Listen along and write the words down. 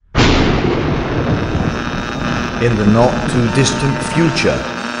In the not-too-distant future,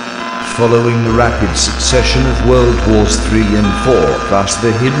 following the rapid succession of World Wars III and IV, plus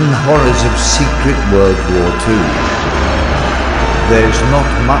the hidden horrors of secret World War II, there's not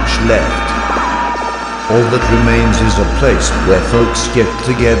much left. All that remains is a place where folks get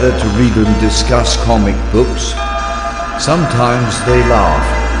together to read and discuss comic books. Sometimes they laugh,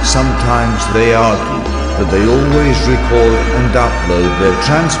 sometimes they argue, but they always record and upload their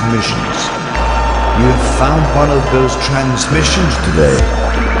transmissions. You've found one of those transmissions today.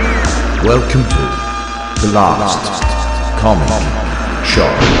 Welcome to the last comic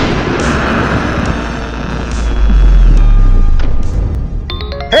shop.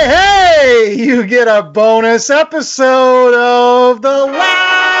 Hey, you get a bonus episode of The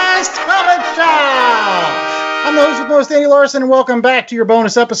Last Comic Shop! I'm the host with most, Andy Larson, and welcome back to your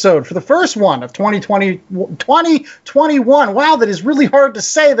bonus episode for the first one of 2021. Wow, that is really hard to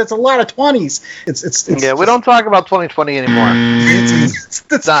say. That's a lot of 20s. Yeah, we don't talk about 2020 anymore.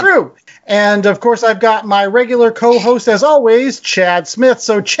 That's true. And, of course, I've got my regular co-host, as always, Chad Smith.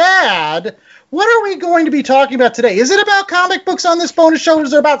 So, Chad, what are we going to be talking about today? Is it about comic books on this bonus show, or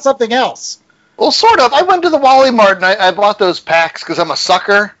is it about something else? Well, sort of. I went to the Wally Mart and I bought those packs because I'm a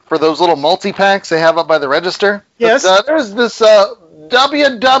sucker for those little multi-packs they have up by the register. Yes. But, there's this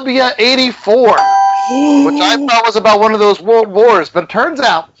WW84, which I thought was about one of those world wars, but it turns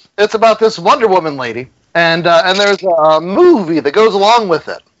out it's about this Wonder Woman lady, and there's a movie that goes along with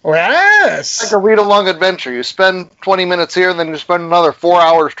it. Yes. It's like a read-along adventure. You spend 20 minutes here, and then you spend another 4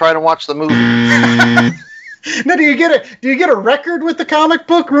 hours trying to watch the movie. Now, do you get a record with the comic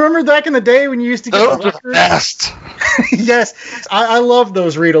book? Remember back in the day when you used to get Those the record? are the best. Yes, I love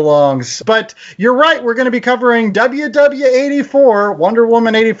those read-alongs. But you're right, we're going to be covering WW84, Wonder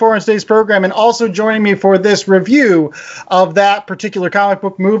Woman 84 in today's program, and also joining me for this review of that particular comic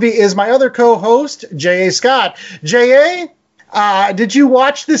book movie is my other co-host, J.A. Scott. J.A., did you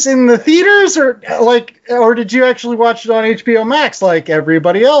watch this in the theaters, or did you actually watch it on HBO Max like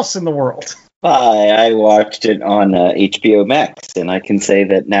everybody else in the world? I watched it on HBO Max, and I can say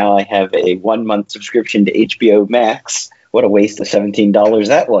that now I have a 1-month subscription to HBO Max. What a waste of $17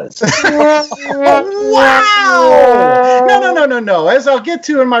 that was. Wow! No. As I'll get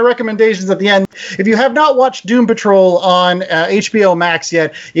to in my recommendations at the end, if you have not watched Doom Patrol on HBO Max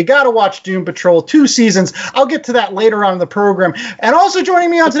yet, you got to watch Doom Patrol 2 seasons. I'll get to that later on in the program. And also joining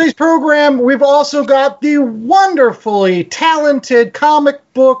me on today's program, we've also got the wonderfully talented comic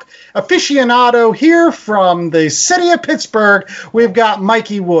book aficionado here from the city of Pittsburgh. We've got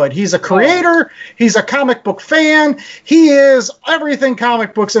Mikey Wood. He's a creator. He's a comic book fan. He is everything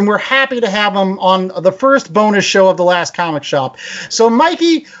comic books, and we're happy to have him on the first bonus show of The Last Comic Shop. So,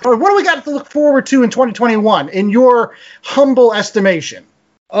 Mikey, what do we got to look forward to in 2021, in your humble estimation?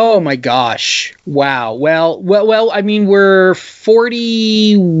 Oh my gosh. Wow. Well, I mean, we're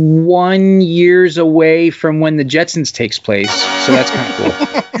 41 years away from when the Jetsons takes place. So that's kind of cool.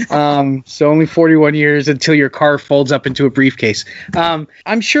 So only 41 years until your car folds up into a briefcase. I'm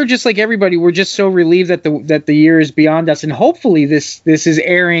sure, just like everybody, we're just so relieved that the year is beyond us, and hopefully this is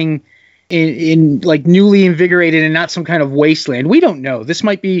airing in like newly invigorated and not some kind of wasteland. We don't know. This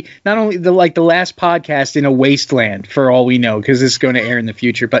might be not only the last podcast in a wasteland for all we know, because this is going to air in the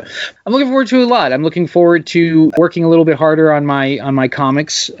future. But I'm looking forward to a lot. I'm looking forward to working a little bit harder on my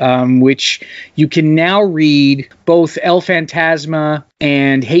comics, which you can now read both El Phantasma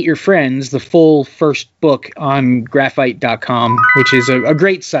and Hate Your Friends, the full first book, on graphite.com, which is a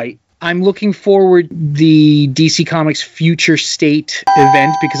great site. I'm looking forward to the DC Comics Future State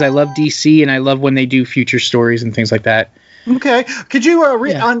event because I love DC and I love when they do future stories and things like that. Okay. Could you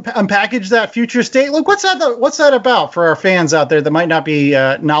unpackage that Future State? Look, what's that about for our fans out there that might not be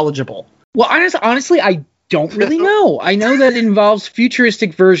knowledgeable? Well, honestly, I don't really know. I know that it involves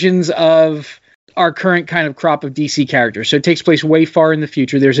futuristic versions of our current kind of crop of DC characters. So it takes place way far in the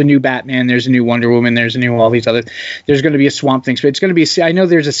future. There's a new Batman, there's a new Wonder Woman, there's a new all these other, there's going to be a Swamp Thing. So it's going to be, I know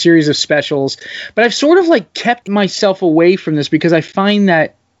there's a series of specials, but I've sort of kept myself away from this because I find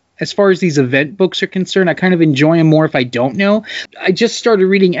that as far as these event books are concerned, I kind of enjoy them more if I don't know. I just started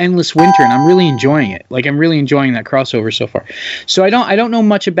reading Endless Winter and I'm really enjoying it. I'm really enjoying that crossover so far. So I don't know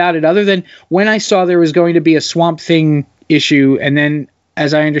much about it other than when I saw there was going to be a Swamp Thing issue, and then,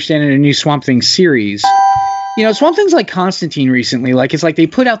 as I understand it, a new Swamp Thing series. Swamp Thing's like Constantine recently. It's like they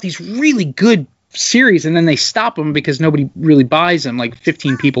put out these really good series, and then they stop them because nobody really buys them. Like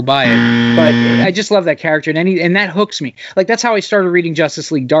 15 people buy it, but I just love that character, and that hooks me. Like that's how I started reading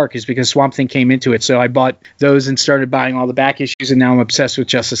Justice League Dark, is because Swamp Thing came into it. So I bought those and started buying all the back issues, and now I'm obsessed with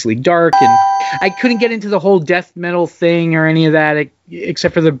Justice League Dark. And I couldn't get into the whole death metal thing or any of that,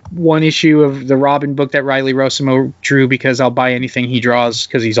 except for the one issue of the Robin book that Riley Rossimo drew, because I'll buy anything he draws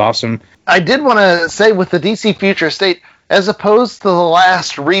because he's awesome. I did want to say, with the DC Future State, as opposed to the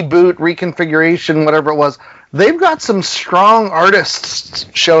last reboot, reconfiguration, whatever it was, they've got some strong artists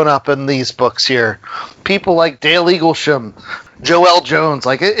showing up in these books here. People like Dale Eaglesham, Joelle Jones.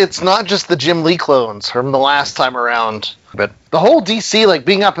 Like, it's not just the Jim Lee clones from the last time around, but the whole DC, like,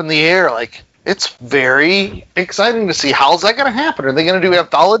 being up in the air, like, it's very exciting to see. How's that going to happen? Are they going to do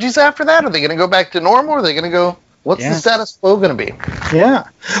anthologies after that? Are they going to go back to normal? Are they going to go... What's the status quo going to be? Yeah.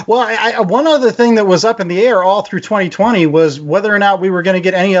 Well, one other thing that was up in the air all through 2020 was whether or not we were going to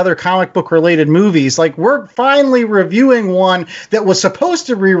get any other comic book related movies. Like, we're finally reviewing one that was supposed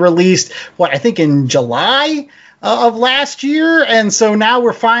to be released, I think in July of last year. And so now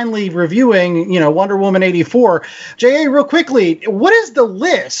we're finally reviewing, Wonder Woman 84. J.A., real quickly, what is the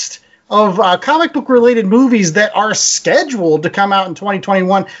list of comic book related movies that are scheduled to come out in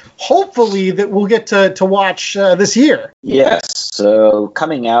 2021, hopefully that we'll get to watch this year? Yes, so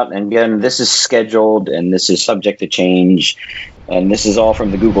coming out, and again, this is scheduled and this is subject to change, and this is all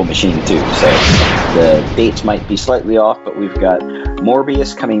from the Google machine too, so the dates might be slightly off, but we've got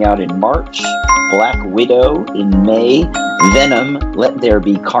Morbius coming out in March, Black Widow in May, Venom, Let There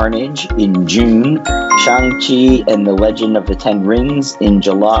Be Carnage in June, Shang-Chi and the Legend of the Ten Rings in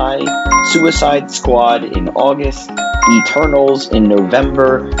July, Suicide Squad in August, Eternals in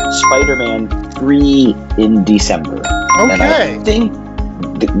November, Spider-Man 3 in December. Okay. And I think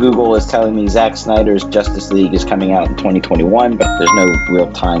Google is telling me Zack Snyder's Justice League is coming out in 2021, but there's no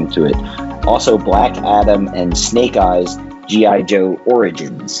real time to it. Also, Black Adam and Snake Eyes, G.I. Joe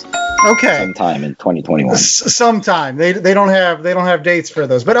Origins. Okay. Sometime in 2021. Sometime. They don't have dates for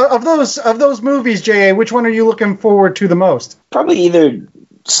those. But of those movies, J.A., which one are you looking forward to the most? Probably either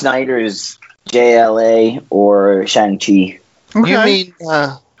Snyder's JLA or Shang-Chi. Okay. You mean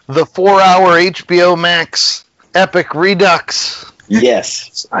the 4-hour HBO Max epic redux? Yes.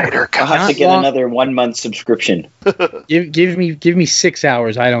 Snyder, I'll have to get another 1-month subscription. Give me 6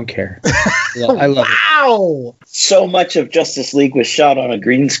 hours. I don't care. Yeah, I love it. Wow! So much of Justice League was shot on a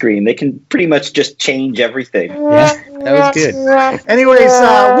green screen. They can pretty much just change everything. Yeah, that was good. Anyways,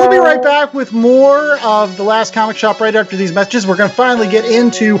 we'll be right back with more of The Last Comic Shop right after these messages. We're going to finally get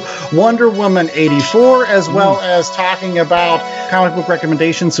into Wonder Woman 84, as well as talking about comic book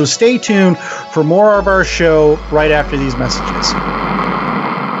recommendations. So stay tuned for more of our show right after these messages.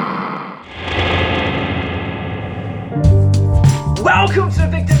 Welcome to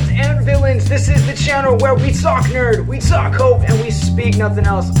Victims and Villains. This is the channel where we talk nerd, we talk hope, and we speak nothing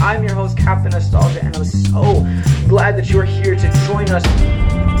else. I'm your host, Captain Nostalgia, and I'm so glad that you're here to join us.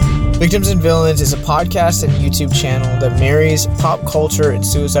 Victims and Villains is a podcast and YouTube channel that marries pop culture and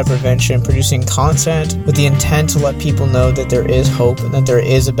suicide prevention, producing content with the intent to let people know that there is hope and that there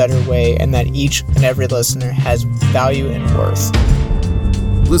is a better way, and that each and every listener has value and worth.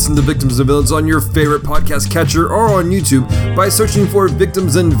 Listen to Victims and Villains on your favorite podcast catcher or on YouTube by searching for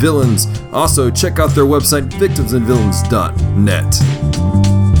Victims and Villains. Also, check out their website, victimsandvillains.net.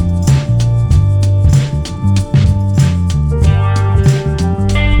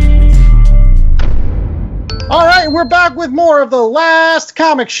 All right, we're back with more of The Last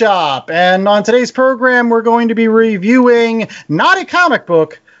Comic Shop. And on today's program, we're going to be reviewing not a comic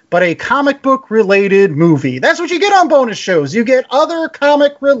book, but a comic book related movie. That's what you get on bonus shows. You get other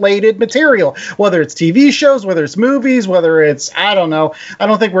comic related material, whether it's TV shows, whether it's movies, whether it's, I don't know. I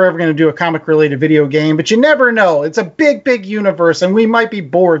don't think we're ever going to do a comic related video game, but you never know. It's a big, big universe, and we might be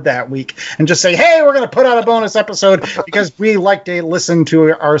bored that week and just say, hey, we're going to put out a bonus episode because we like to listen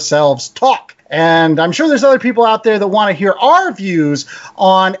to ourselves talk. And I'm sure there's other people out there that want to hear our views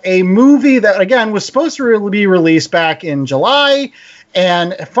on a movie that, again, was supposed to be released back in July,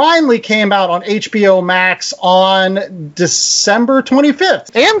 and finally came out on HBO Max on December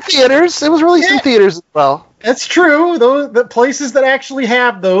 25th. And theaters. It was released in theaters as well. That's true. The places that actually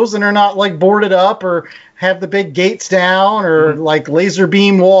have those and are not like boarded up or have the big gates down or like laser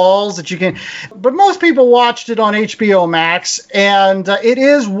beam walls that you can. But most people watched it on HBO Max, and it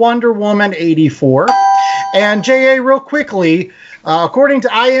is Wonder Woman 84. And J.A., real quickly, according to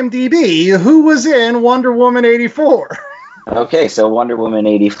IMDb, who was in Wonder Woman 84? Okay, so Wonder Woman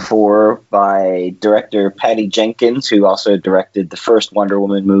 84 by director Patty Jenkins, who also directed the first Wonder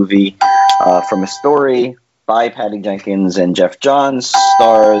Woman movie, from a story by Patty Jenkins and Jeff Johns,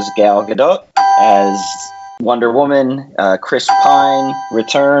 stars Gal Godot as Wonder Woman. Chris Pine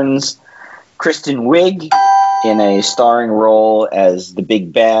returns. Kristen Wiig in a starring role as the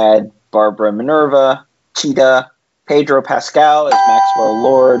big bad. Barbara Minerva, Cheetah, Pedro Pascal as Maxwell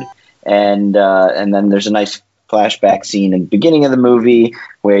Lord, and then there's a nice flashback scene in the beginning of the movie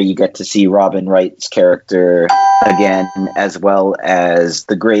where you get to see Robin Wright's character again, as well as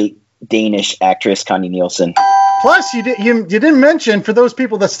the great Danish actress Connie Nielsen. Plus, you didn't mention, for those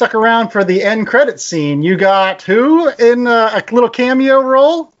people that stuck around for the end credits scene, you got who in a little cameo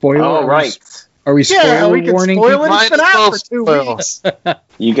role? Oh, right. Are we spoiling warning? Spoil it. It's been out for 2 weeks.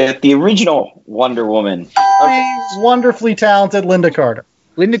 You get the original Wonder Woman. Wonderfully talented Linda Carter.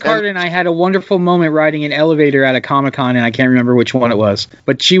 Linda Carter and I had a wonderful moment riding an elevator at a Comic-Con, and I can't remember which one it was.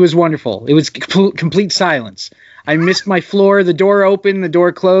 But she was wonderful. It was complete silence. I missed my floor. The door opened. The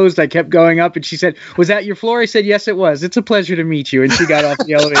door closed. I kept going up, and she said, "Was that your floor?" I said, "Yes, it was. It's a pleasure to meet you." And she got off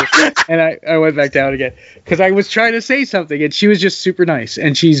the elevator, and I went back down again because I was trying to say something, and she was just super nice,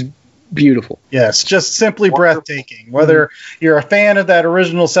 and she's beautiful. Yes, just simply breathtaking. Whether you're a fan of that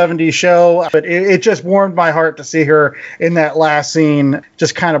original 70s show, but it just warmed my heart to see her in that last scene.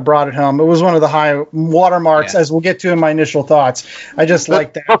 Just kind of brought it home. It was one of the high watermarks, as we'll get to in my initial thoughts. I just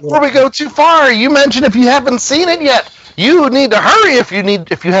like that. Before we go too far, you mentioned if you haven't seen it yet, you need to hurry if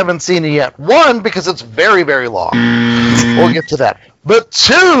you haven't seen it yet. One, because it's very, very long. We'll get to that. But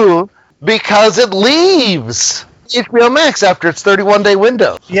two, because it leaves HBO Max after its 31-day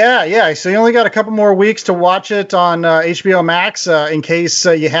window. Yeah. So you only got a couple more weeks to watch it on HBO Max in case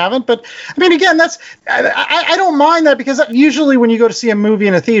you haven't. But I mean, again, I don't mind that, because usually when you go to see a movie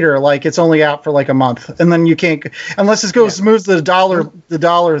in a theater, like, it's only out for like a month, and then you can't, unless it moves to the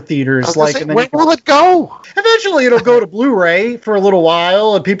dollar theaters. Where will it go? Eventually, it'll go to Blu-ray for a little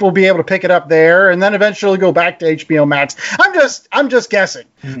while, and people will be able to pick it up there, and then eventually go back to HBO Max. I'm just guessing.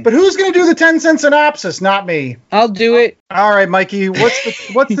 But who's going to do the 10-cent synopsis? Not me. I'll do it. All right, Mikey. What's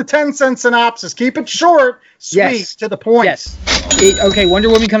the 10-cent synopsis? Keep it short, sweet, to the point. Yes. Okay, Wonder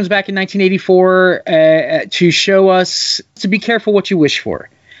Woman comes back in 1984 to show us to be careful what you wish for,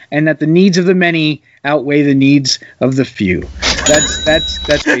 and that the needs of the many outweigh the needs of the few. That's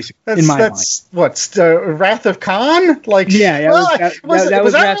basic in my mind. What's Wrath of Khan? Was that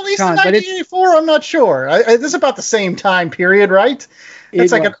released in 1984? I'm not sure. This is about the same time period, right?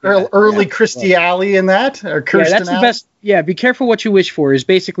 It's like an early Christy Alley in that, or Kirsten that's the best. Yeah, be careful what you wish for is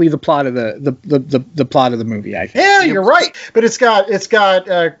basically the plot of the plot of the movie. I think. Yeah, you're right. But it's got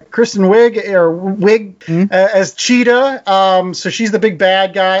Kristen Wiig as Cheetah. So she's the big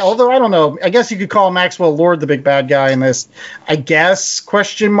bad guy. Although I don't know. I guess you could call Maxwell Lord the big bad guy in this. I guess ?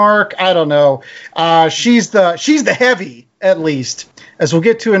 I don't know. She's the heavy, at least, as we'll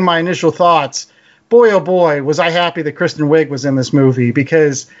get to in my initial thoughts. Boy, oh boy, was I happy that Kristen Wiig was in this movie,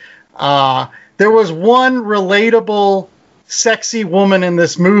 because there was one relatable, sexy woman in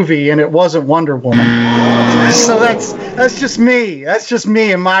this movie, and it wasn't Wonder Woman. So that's just me. That's just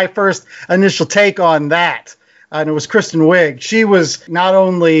me and my first initial take on that. And it was Kristen Wiig. She was not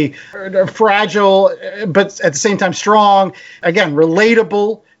only fragile, but at the same time strong. Again,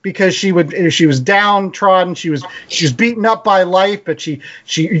 relatable, because she was downtrodden, she was beaten up by life, but she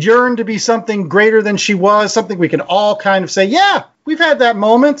yearned to be something greater than she was, something we can all kind of say, yeah, we've had that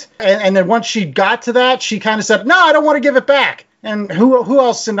moment. And then once she got to that, she kind of said, no, I don't want to give it back. And who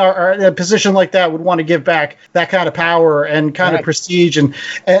else in a position like that would want to give back that kind of power and kind of prestige and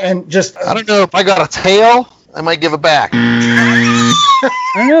just... I don't know, if I got a tail, I might give it back. I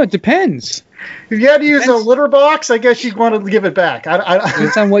don't know, it depends. If you had to use a litter box, I guess you'd want to give it back.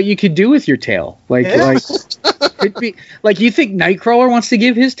 Depends on what you could do with your tail. Could be, you think Nightcrawler wants to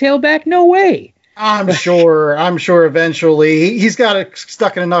give his tail back? No way. I'm sure eventually. He's got it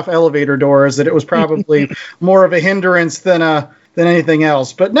stuck in enough elevator doors that it was probably more of a hindrance than anything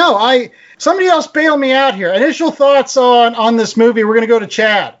else. But no, somebody else bail me out here. Initial thoughts on this movie. We're going to go to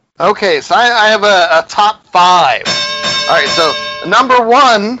Chad. Okay, so I have a top 5. All right, so number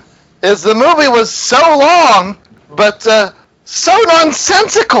 1 is the movie was so long, but so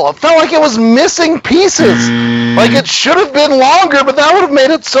nonsensical. It felt like it was missing pieces. Like it should have been longer, but that would have made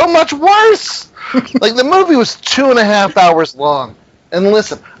it so much worse. Like the movie was 2.5 hours long. And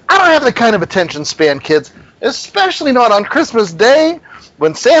listen, I don't have the kind of attention span, kids, especially not on Christmas Day,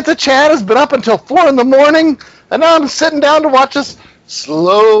 when Santa Chad has been up until 4 in the morning, and now I'm sitting down to watch this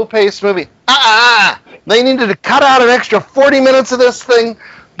slow-paced movie. They needed to cut out an extra 40 minutes of this thing.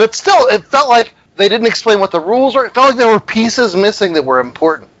 But still, it felt like they didn't explain what the rules were. It felt like there were pieces missing that were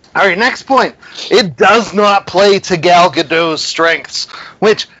important. All right, next point. It does not play to Gal Gadot's strengths,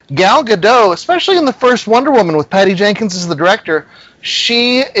 which Gal Godot, especially in the first Wonder Woman with Patty Jenkins as the director,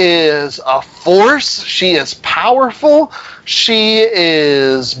 she is a force. She is powerful. She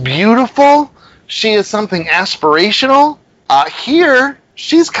is beautiful. She is something aspirational. Here,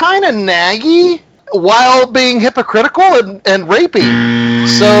 she's kind of naggy while being hypocritical and rapey.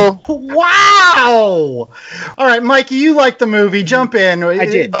 So, wow! All right, Mikey, you liked the movie. Jump in. I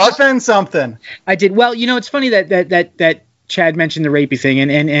did. Defend something. I did. Well, it's funny that Chad mentioned the rapey thing,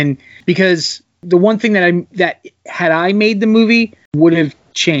 and because the one thing that had I made the movie would have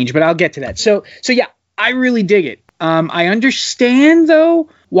changed, but I'll get to that. So yeah, I really dig it. I understand though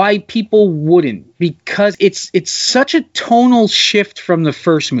why people wouldn't, because it's such a tonal shift from the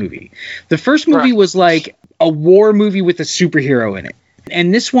first movie. The first movie was like a war movie with a superhero in it.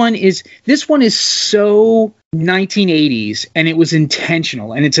 And this one is so 1980s, and it was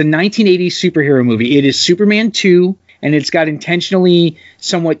intentional. And it's a 1980s superhero movie. It is Superman 2, and it's got intentionally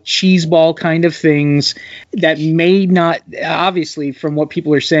somewhat cheeseball kind of things that may not, obviously, from what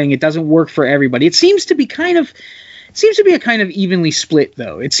people are saying, it doesn't work for everybody. It seems to be a kind of evenly split,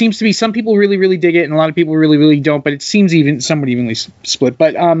 though. It seems to be some people really, really dig it, and a lot of people really, really don't. But it seems somewhat evenly split.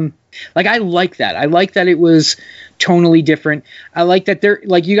 But I like that. I like that it was tonally different. I like that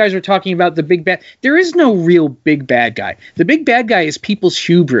like you guys were talking about the big bad. There is no real big bad guy. The big bad guy is people's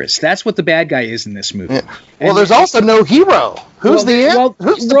hubris. That's what the bad guy is in this movie. Yeah. Well, there's also no hero. Who's the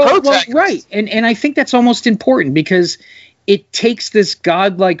protagonist? Right, and I think that's almost important because it takes this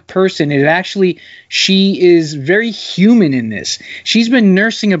godlike person. She is very human in this. She's been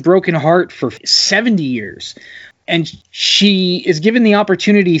nursing a broken heart for 70 years. And she is given the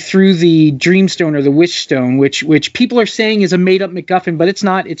opportunity through the Dreamstone or the Wishstone, which people are saying is a made-up MacGuffin, but it's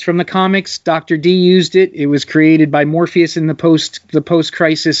not. It's from the comics. Dr. D used it. It was created by Morpheus in the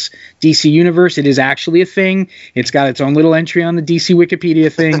post-crisis DC universe. It is actually a thing. It's got its own little entry on the DC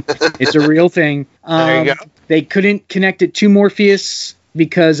Wikipedia thing. It's a real thing. There you go. They couldn't connect it to Morpheus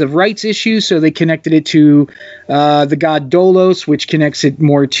because of rights issues, so they connected it to the god Dolos, which connects it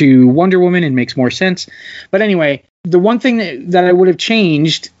more to Wonder Woman and makes more sense. But anyway, the one thing that I would have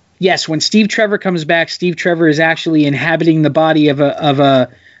changed, yes, when Steve Trevor comes back, Steve Trevor is actually inhabiting the body of a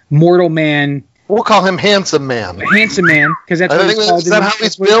mortal man. We'll call him Handsome Man. Handsome Man, because that's what he's called. Is that how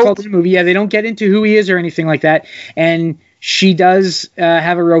he's built? In the movie. Yeah, they don't get into who he is or anything like that. And she does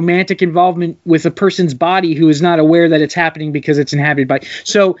have a romantic involvement with a person's body who is not aware that it's happening because it's inhabited by.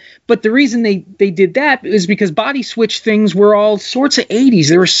 So, but the reason they did that is because body switch things were all sorts of 80s.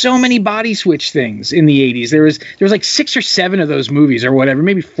 There were so many body switch things in the 80s. There was like 6 or 7 of those movies or whatever,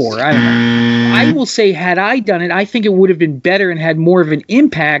 maybe 4. I don't know. I will say, had I done it, I think it would have been better and had more of an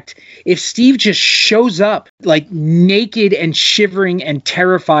impact if Steve just shows up like naked and shivering and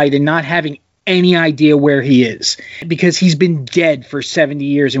terrified and not having any idea where he is, because he's been dead for 70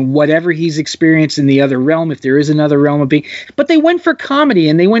 years and whatever he's experienced in the other realm, if there is another realm of being. But they went for comedy,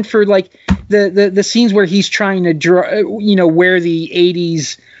 and they went for like the scenes where he's trying to draw, wear the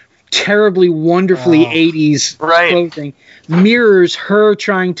 80s terribly wonderfully 80s clothing mirrors her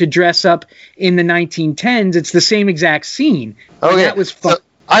trying to dress up in the 1910s. It's the same exact scene. Okay, that was fun. So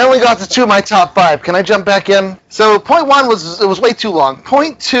I only got to 2 of my top 5. Can I jump back in? So point 1 was way too long.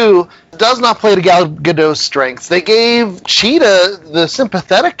 Point 2 does not play to Gal Gadot's strengths. They gave Cheetah the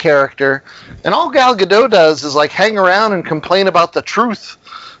sympathetic character, and all Gal Gadot does is like hang around and complain about the truth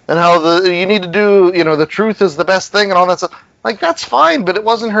and how you need to do, the truth is the best thing and all that stuff. Like, that's fine, but it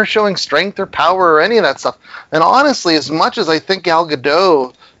wasn't her showing strength or power or any of that stuff. And honestly, as much as I think Gal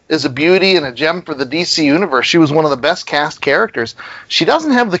Gadot is a beauty and a gem for the DC universe, she was one of the best cast characters. She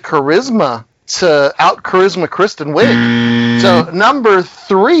doesn't have the charisma to out-charisma Kristen Wiig. So number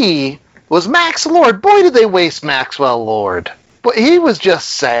 3 was Max Lord. Boy, did they waste Maxwell Lord. But he was just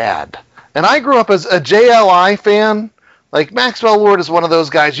sad. And I grew up as a JLI fan. Like, Maxwell Lord is one of those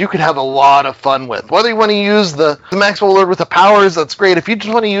guys you could have a lot of fun with. Whether you want to use the Maxwell Lord with the powers, that's great. If you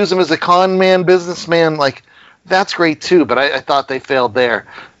just want to use him as a con man, businessman, like, that's great too. But I thought they failed there.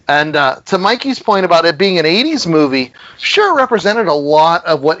 And to Mikey's point about it being an 80s movie, sure, it represented a lot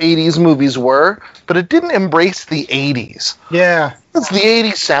of what 80s movies were, but it didn't embrace the 80s. Yeah. It's the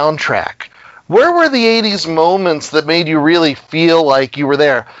 80s soundtrack. Where were the 80s moments that made you really feel like you were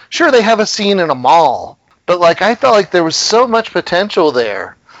there? Sure, they have a scene in a mall, but like I felt like there was so much potential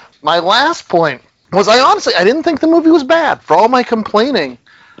there. My last point was I didn't think the movie was bad. For all my complaining,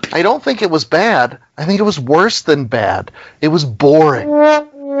 I don't think it was bad. I think it was worse than bad. It was boring.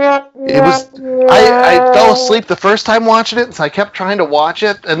 I fell asleep the first time watching it, so I kept trying to watch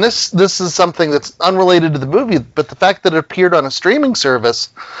it. And this is something that's unrelated to the movie, but the fact that it appeared on a streaming service,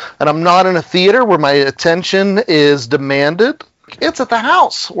 and I'm not in a theater where my attention is demanded, work. It's at the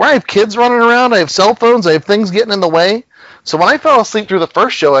house where I have kids running around. I have cell phones. I have things getting in the way. So when I fell asleep through the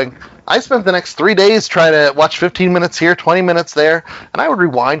first showing, I spent the next 3 days trying to watch 15 minutes here, 20 minutes there, and I would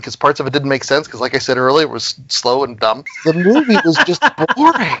rewind because parts of it didn't make sense because, like I said earlier, it was slow and dumb. The movie was just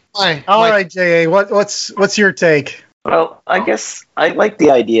boring. All right, J.A., what's your take? Well, I guess I like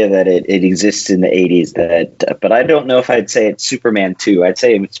the idea that it exists in the 80s, but I don't know if I'd say it's Superman 2. I'd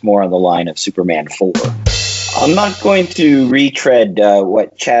say it's more on the line of Superman 4. I'm not going to retread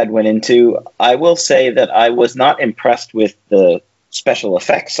what Chad went into. I will say that I was not impressed with the special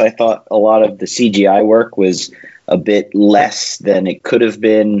effects. I thought a lot of the CGI work was a bit less than it could have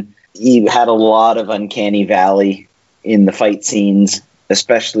been. You had a lot of uncanny valley in the fight scenes,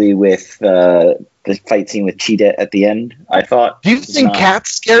 especially with the fight scene with Cheetah at the end, I thought. Do you think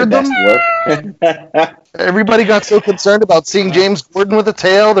cats scared them? Everybody got so concerned about seeing James Gordon with a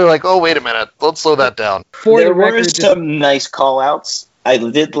tail. They're like, oh, wait a minute. Let's slow that down. There were some nice call-outs. I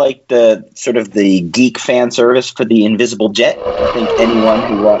did like the sort of the geek fan service for the Invisible Jet. I think anyone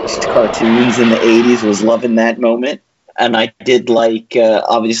who watched cartoons in the 80s was loving that moment. And I did like,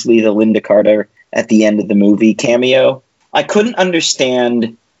 obviously, the Linda Carter at the end of the movie cameo. I couldn't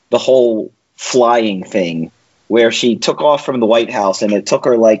understand the whole flying thing where she took off from the White House and it took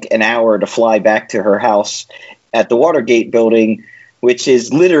her like an hour to fly back to her house at the Watergate building, which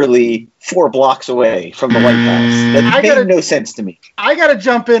is literally 4 blocks away from the White House. That made no sense to me. I got to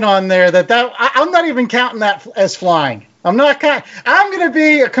jump in on there I'm not even counting that as flying. I'm going to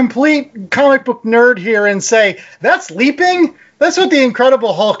be a complete comic book nerd here and say that's leaping. That's what the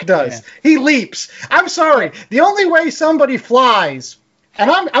Incredible Hulk does. Yeah. He leaps. I'm sorry. The only way somebody flies,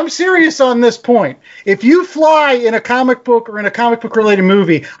 and I'm serious on this point, if you fly in a comic book or in a comic book related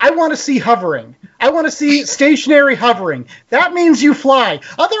movie, I want to see hovering. I want to see stationary hovering. That means you fly.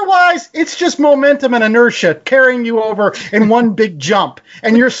 Otherwise, it's just momentum and inertia carrying you over in one big jump,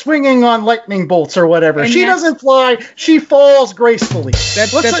 and you're swinging on lightning bolts or whatever. And she doesn't fly. She falls gracefully.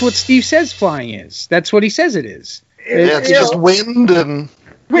 That's what Steve says flying is. That's what he says it is. It's just wind and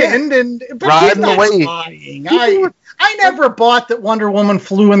riding the wave. Flying. I never bought that Wonder Woman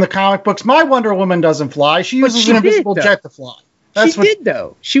flew in the comic books. My Wonder Woman doesn't fly. She uses an invisible jet to fly. She did,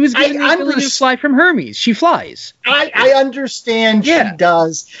 though. She was given the ability to fly from Hermes. She flies. I understand she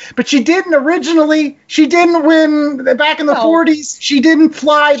does. But she didn't originally. She didn't win back in the 40s. She didn't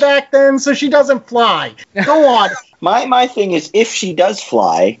fly back then, so she doesn't fly. Go on. My thing is, if she does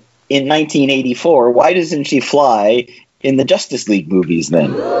fly in 1984, why doesn't she fly in the Justice League movies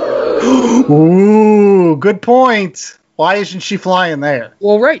then? Ooh, good point. Why isn't she flying there?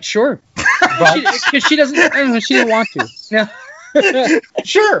 Well, right, sure. Because she doesn't. I don't know. She didn't want to. No.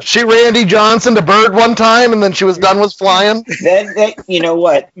 Sure. She Randy Johnson to Bird one time, and then she was done with flying. Then you know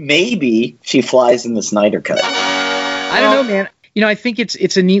what? Maybe she flies in the Snyder Cut. I don't know, man. I think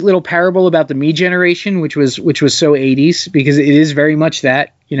it's a neat little parable about the Me generation, which was so 80s, because it is very much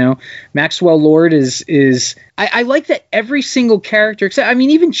that. Maxwell Lord is I like that every single character, except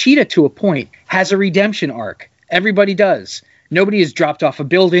even Cheetah to a point, has a redemption arc. Everybody does. Nobody is dropped off a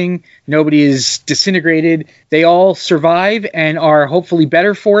building. Nobody is disintegrated. They all survive and are hopefully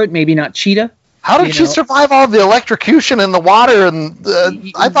better for it. Maybe not Cheetah. How did she survive all the electrocution and the water? And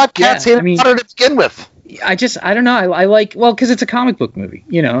I thought cats hated water to begin with. I don't know. I like, because it's a comic book movie,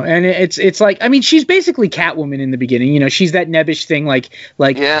 and it's like, she's basically Catwoman in the beginning. She's that nebbish thing.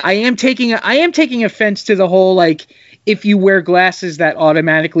 I am taking offense to the whole, if you wear glasses, that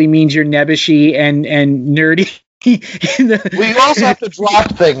automatically means you're nebbishy and nerdy. We also have to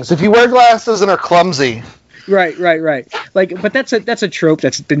drop things. If you wear glasses and are clumsy. Right. But that's a trope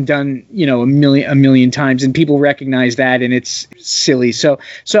that's been done, a million times, and people recognize that, and it's silly. So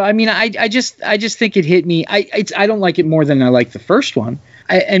I just think it hit me. I don't like it more than I like the first one.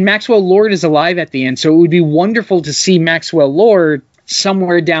 And Maxwell Lord is alive at the end, so it would be wonderful to see Maxwell Lord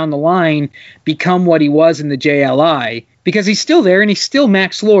somewhere down the line become what he was in the JLI. Because he's still there, and he's still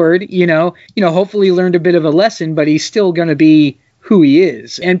Max Lord, hopefully he learned a bit of a lesson, but he's still going to be who he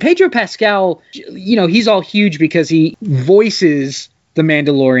is. And Pedro Pascal, he's all huge because he voices the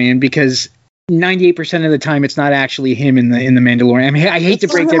Mandalorian, because 98% of the time it's not actually him in the Mandalorian. I hate to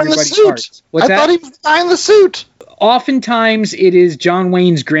break everybody's hearts. I thought he was behind the suit. Oftentimes it is John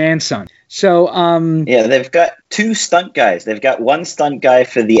Wayne's grandson. So, they've got 2 stunt guys. They've got one stunt guy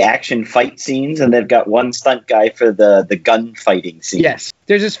for the action fight scenes, and they've got one stunt guy for the gun fighting scenes. Yes.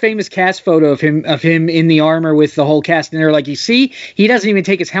 There's this famous cast photo of him in the armor with the whole cast, and they're like, you see, he doesn't even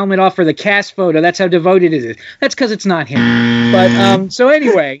take his helmet off for the cast photo. That's how devoted it is. That's because it's not him. But, so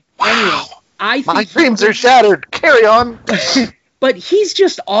anyway, wow. I think my dreams are shattered. Carry on. But he's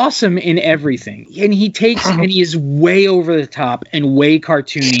just awesome in everything. And he takes, and he is way over the top and way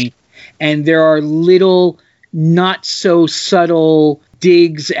cartoony. And there are little, not so subtle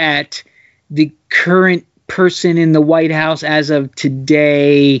digs at the current person in the White House as of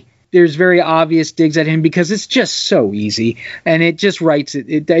today. There's very obvious digs at him because it's just so easy, and it just writes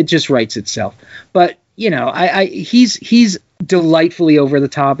it just writes itself. But he's delightfully over the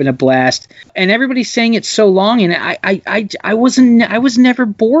top and a blast, and everybody's saying it's so long, and I was never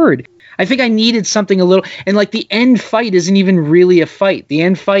bored. I think I needed something a little, and like the end fight isn't even really a fight. The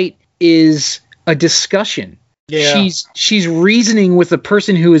end fight is a discussion. Yeah. She's reasoning with a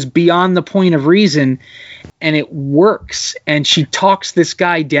person who is beyond the point of reason, and it works. And she talks this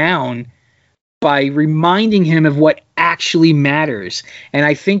guy down by reminding him of what actually matters. And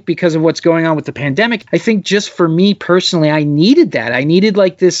I think because of what's going on with the pandemic, I think just for me personally, I needed that. I needed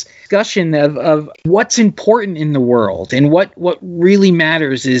like this discussion of what's important in the world, and what really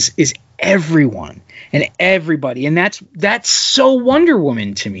matters is everyone and everybody. And that's so Wonder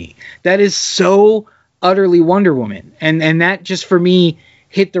Woman to me. That is so utterly Wonder Woman, and that just for me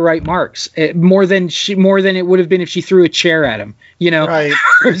hit the right marks, more than it would have been if she threw a chair at him, right?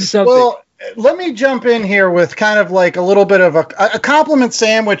 Or something. Well, let me jump in here with kind of like a little bit of a compliment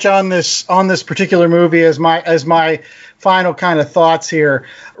sandwich on this particular movie as my final kind of thoughts here.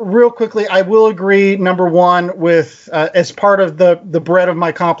 Real quickly, I will agree, number one, with as part of the bread of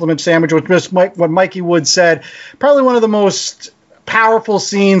my compliment sandwich, which was what Mikey Wood said. Probably one of the most powerful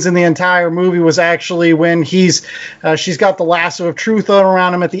scenes in the entire movie was actually when she's got the lasso of truth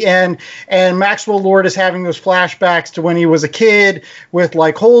around him at the end, and Maxwell Lord is having those flashbacks to when he was a kid with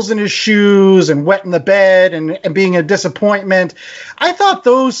like holes in his shoes and wet in the bed and being a disappointment. I thought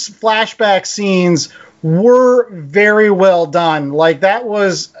those flashback scenes were very well done. Like that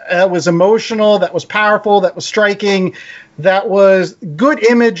was emotional, that was powerful, that was striking, that was good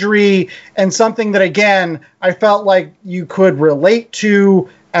imagery, and something that, again, I felt like you could relate to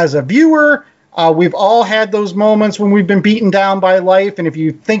as a viewer. We've all had those moments when we've been beaten down by life, and if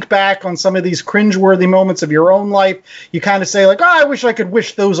you think back on some of these cringeworthy moments of your own life, you kind of say like, I wish I could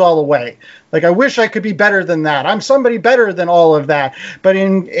wish those all away. Like, I wish I could be better than that. I'm somebody better than all of that. But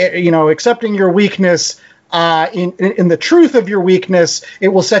in accepting your weakness, in the truth of your weakness, it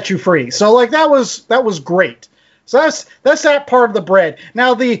will set you free. So like that was great. So that's that part of the bread.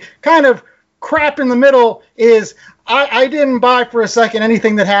 Now the kind of crap in the middle is I didn't buy for a second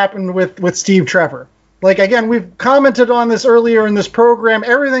anything that happened with Steve Trevor. Like, again, we've commented on this earlier in this program.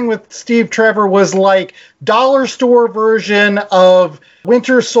 Everything with Steve Trevor was like dollar store version of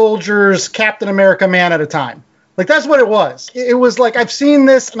Winter Soldier's Captain America Man at a Time. Like, that's what it was. It was like, I've seen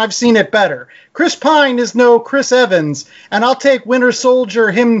this and I've seen it better. Chris Pine is no Chris Evans, and I'll take Winter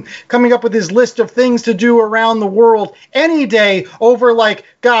Soldier, him coming up with his list of things to do around the world any day over like,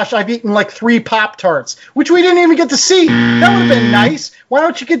 gosh, I've eaten like 3 Pop-Tarts, which we didn't even get to see. That would have been nice. Why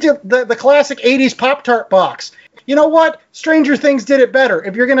don't you get the classic 80s Pop-Tart box? You know what? Stranger Things did it better.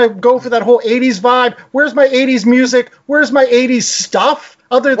 If you're going to go for that whole 80s vibe, where's my 80s music? Where's my 80s stuff?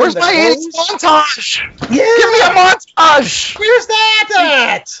 Other than where's my 80s montage? Yeah. Give me a montage. Where's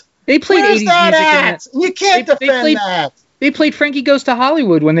that at? They played Where's 80s that music. You can't defend that. They played Frankie Goes to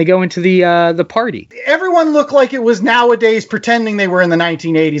Hollywood when they go into the party. Everyone looked like it was nowadays pretending they were in the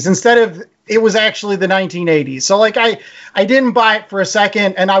 1980s instead of it was actually the 1980s. So like I didn't buy it for a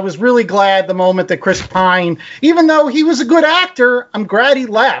second, and I was really glad the moment that Chris Pine, even though he was a good actor, I'm glad he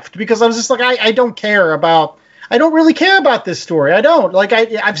left, because I was just like, I don't really care about this story. I don't. Like,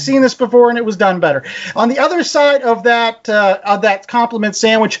 I've seen this before, and it was done better. On the other side of that compliment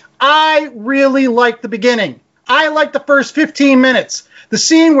sandwich, I really liked the beginning. I liked the first 15 minutes. The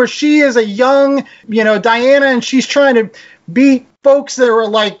scene where she is a young, Diana, and she's trying to beat folks that are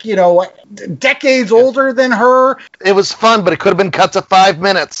like, decades older than her. It was fun, but it could have been cut to 5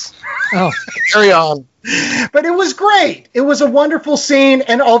 minutes. Oh, carry on. But it was great. It was a wonderful scene.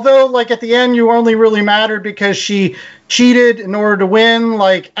 And although, like, at the end, you only really mattered because she cheated in order to win,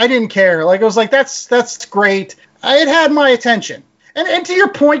 like, I didn't care. Like, I was like, that's great. It had my attention. And to your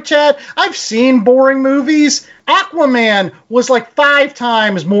point, Chad, I've seen boring movies. Aquaman was like 5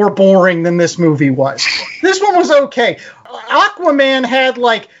 times more boring than this movie was. This one was okay. Aquaman had,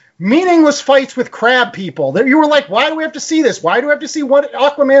 like, meaningless fights with crab people. You were like, why do we have to see this? Why do we have to see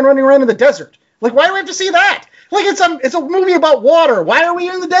Aquaman running around in the desert? Like, why do we have to see that? Like, it's a movie about water. Why are we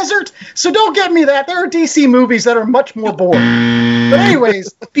in the desert? So don't get me that. There are DC movies that are much more boring. But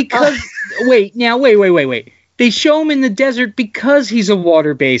anyways. Because, wait. They show him in the desert because he's a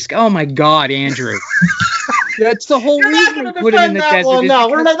water-based. Oh, my God, Andrew. That's the whole You're not reason going we to put it in defend the that desert. one. is No,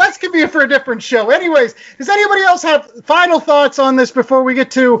 because- that's going to be for a different show. Anyways, does anybody else have final thoughts on this before we get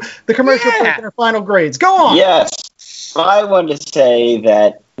to the commercial break and our final grades? Go on. Yes. I want to say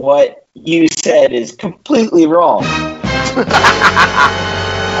that what you said is completely wrong.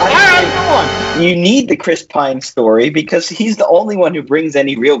 All right, go on. You need the Chris Pine story because he's the only one who brings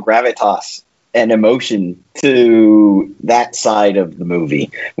any real gravitas and emotion to that side of the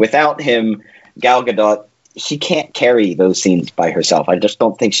movie. Without him, Gal Godot, she can't carry those scenes by herself. I just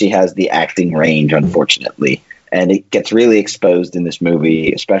don't think she has the acting range, unfortunately. And it gets really exposed in this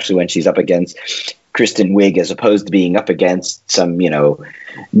movie, especially when she's up against Kristen Wiig as opposed to being up against some,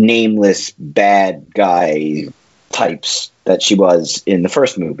 nameless bad guy types that she was in the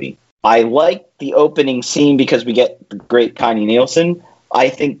first movie. I like the opening scene because we get the great Connie Nielsen. I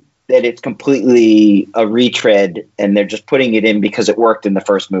think that it's completely a retread and they're just putting it in because it worked in the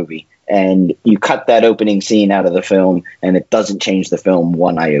first movie. And you cut that opening scene out of the film and it doesn't change the film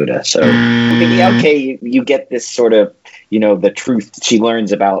one iota. So, okay, you get this sort of, the truth. She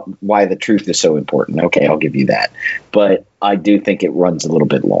learns about why the truth is so important. Okay, I'll give you that. But I do think it runs a little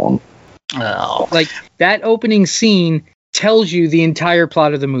bit long. Oh. Like, that opening scene tells you the entire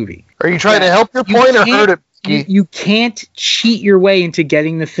plot of the movie. Are you trying to help your point or hurt it? You can't cheat your way into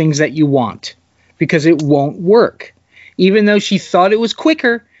getting the things that you want because it won't work. Even though she thought it was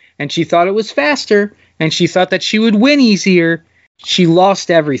quicker and she thought it was faster and she thought that she would win easier, she lost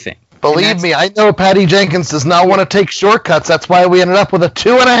everything. Believe me, I know Patty Jenkins does not want to take shortcuts. That's why we ended up with a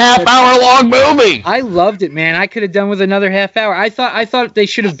 2.5 hour long movie. I loved it, man. I could have done with another half hour. I thought they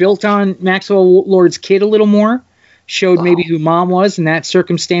should have built on Maxwell Lord's kid a little more. Showed maybe who mom was in that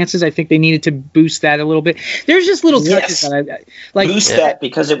circumstances. I think they needed to boost that a little bit. There's just little touches that I like. Boost that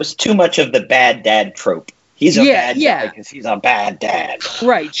because it was too much of the bad dad trope. He's a bad guy because he's a bad dad.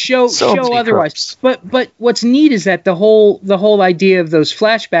 Right. Show otherwise. But what's neat is that the whole idea of those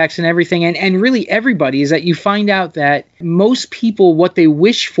flashbacks and everything, and really everybody, is that you find out that most people, what they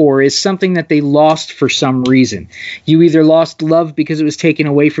wish for is something that they lost for some reason. You either lost love because it was taken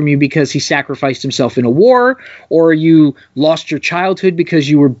away from you because he sacrificed himself in a war, or you lost your childhood because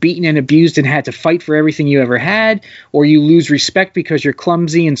you were beaten and abused and had to fight for everything you ever had, or you lose respect because you're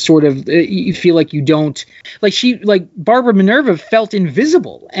clumsy and sort of you feel like you don't. Like Barbara Minerva felt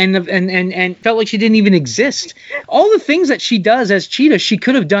invisible and felt like she didn't even exist. All the things that she does as Cheetah, she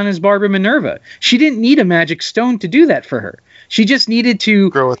could have done as Barbara Minerva. She didn't need a magic stone to do that for her. She just needed to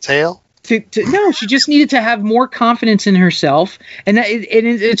grow a tail. No, she just needed to have more confidence in herself, and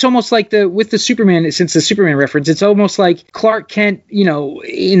it's almost like with the Superman. Since the Superman reference, it's almost like Clark Kent.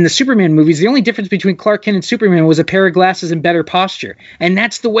 In the Superman movies, the only difference between Clark Kent and Superman was a pair of glasses and better posture, and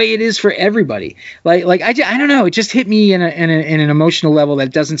that's the way it is for everybody. Like I don't know, it just hit me in an emotional level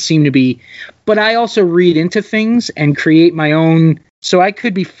that doesn't seem to be. But I also read into things and create my own, so I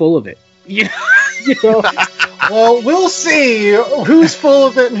could be full of it. Well, we'll see who's full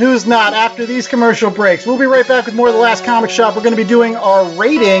of it and who's not after these commercial breaks. We'll be right back with more of The Last Comic Shop. We're going to be doing our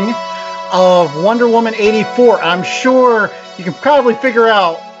rating of Wonder Woman 84. I'm sure you can probably figure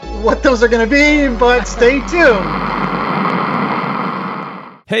out what those are going to be, but stay tuned.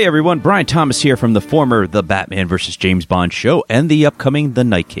 Hey everyone, Brian Thomas here from the former The Batman vs. James Bond show and the upcoming The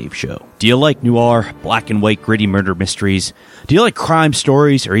Night Cave show. Do you like noir, black and white gritty murder mysteries? Do you like crime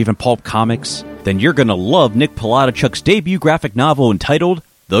stories or even pulp comics? Then you're going to love Nick Palatichuk's debut graphic novel entitled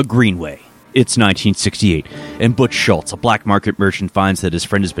The Greenway. It's 1968, and Butch Schultz, a black market merchant, finds that his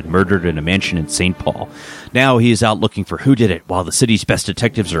friend has been murdered in a mansion in St. Paul. Now he is out looking for who did it, while the city's best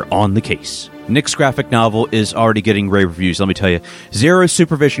detectives are on the case. Nick's graphic novel is already getting rave reviews, let me tell you. Zero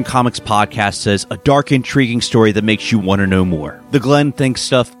Supervision Comics podcast says, a dark, intriguing story that makes you want to know more. The Glenn Thinks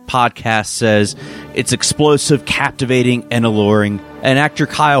Stuff podcast says, it's explosive, captivating, and alluring. And actor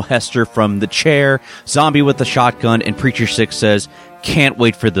Kyle Hester from The Chair, Zombie with a Shotgun, and Preacher 6 says, can't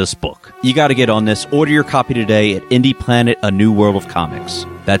wait for this book. You got to get on this. Order your copy today at Indie Planet, A New World of Comics.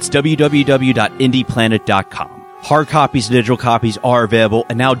 That's www.indieplanet.com. Hard copies and digital copies are available,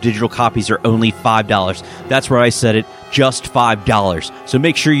 and now digital copies are only $5. That's where I said it, just $5. So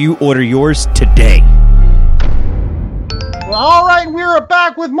make sure you order yours today. Well, all right, we're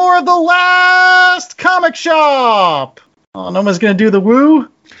back with more of The Last Comic Shop. Oh, no one's going to do the woo?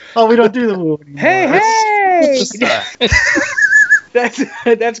 Oh, we don't do the woo anymore. Hey!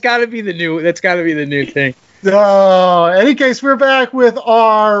 That's got to be the new. That's got to be the new thing. In any case, we're back with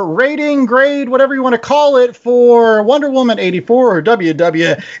our rating, grade, whatever you want to call it, for Wonder Woman 84 or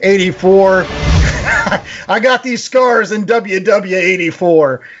WW 84. I got these scars in WW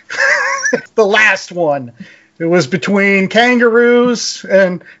 84. The last one. It was between kangaroos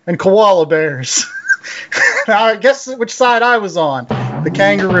and koala bears. Now, guess which side I was on. The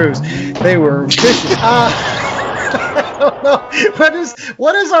kangaroos. They were vicious. I don't know.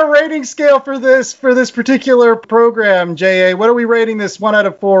 What is our rating scale for this particular program, J.A.? What are we rating this 1 out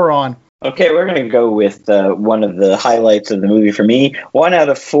of 4 on? Okay, we're going to go with one of the highlights of the movie for me. 1 out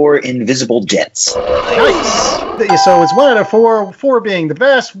of 4 invisible jets. Nice. So it's 1 out of 4, 4 being the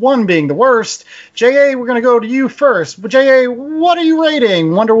best, 1 being the worst. J.A., we're going to go to you first. But J.A., what are you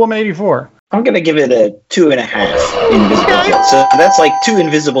rating Wonder Woman 84? I'm going to give it a 2.5 invisible jets. So that's like 2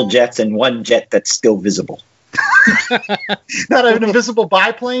 invisible jets and 1 jet that's still visible. Not an invisible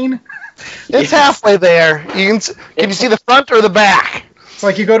biplane? It's halfway there. Can you see the front or the back? It's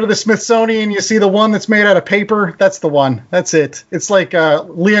like you go to the Smithsonian, you see the one that's made out of paper. That's the one. That's it. It's like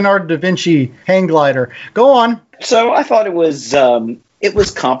Leonardo da Vinci hang glider. Go on. So I thought it was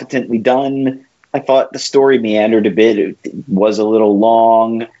competently done. I thought the story meandered a bit. It was a little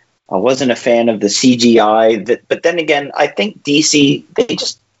long. I wasn't a fan of the CGI. But then again, I think DC, they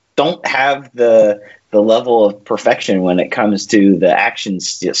just don't have the level of perfection when it comes to the action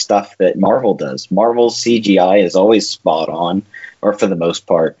stuff that Marvel does. Marvel's CGI is always spot on, or for the most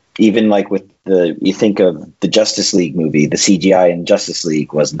part. Even like with you think of the Justice League movie, the CGI in Justice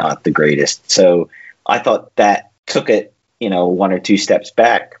League was not the greatest. So I thought that took it, 1 or 2 steps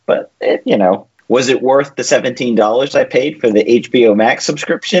back. But, was it worth the $17 I paid for the HBO Max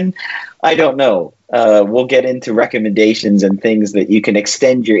subscription? I don't know. We'll get into recommendations and things that you can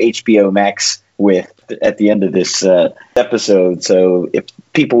extend your HBO Max with at the end of this episode. So if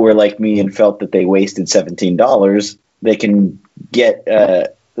people were like me and felt that they wasted $17, they can get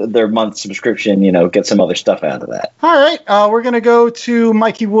their month subscription, get some other stuff out of that. All right. We're going to go to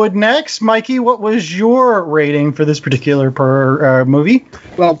Mikey Wood next. Mikey, what was your rating for this particular movie?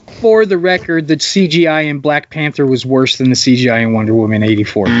 Well, for the record, the CGI in Black Panther was worse than the CGI in Wonder Woman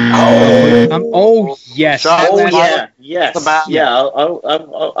 84. Oh yes. Yes.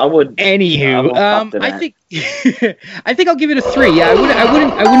 I would. Anywho, I think I think I'll give it a 3. Yeah, I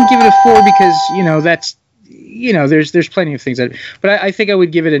wouldn't give it a 4 because that's. There's plenty of things but I think I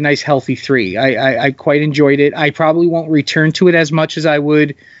would give it a nice healthy 3. I quite enjoyed it. I probably won't return to it as much as I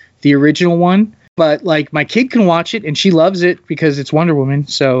would the original one, but like my kid can watch it and she loves it because it's Wonder Woman.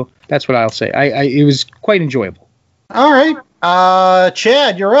 So that's what I'll say. It was quite enjoyable. All right.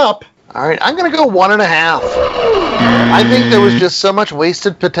 Chad, you're up. All right. I'm going to go 1.5. I think there was just so much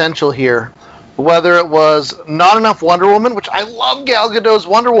wasted potential here. Whether it was not enough Wonder Woman, which I love Gal Gadot's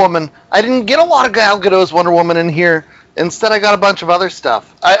Wonder Woman. I didn't get a lot of Gal Gadot's Wonder Woman in here. Instead, I got a bunch of other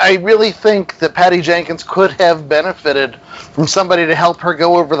stuff. I really think that Patty Jenkins could have benefited from somebody to help her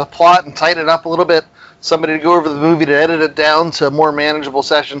go over the plot and tighten it up a little bit. Somebody to go over the movie to edit it down to a more manageable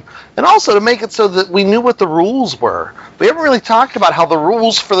session. And also to make it so that we knew what the rules were. We haven't really talked about how the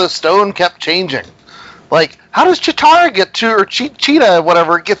rules for the stone kept changing. Like, how does Chitara get 2, or Cheetah,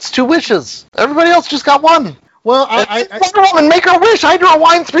 whatever, gets 2 wishes? Everybody else just got 1. Well, Wonder Woman, make her wish. I drew a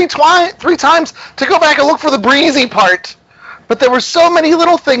line 3 times to go back and look for the breezy part. But there were so many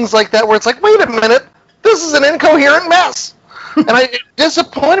little things like that where it's like, wait a minute, this is an incoherent mess. And it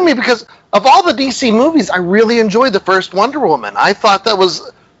disappointed me because of all the DC movies, I really enjoyed the first Wonder Woman. I thought that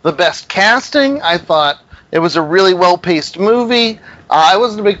was the best casting. I thought it was a really well-paced movie. I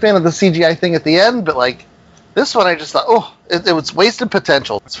wasn't a big fan of the CGI thing at the end, but like this one, I just thought, it was wasted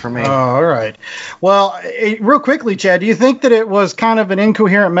potential. It's for me. All right. Well, real quickly, Chad, do you think that it was kind of an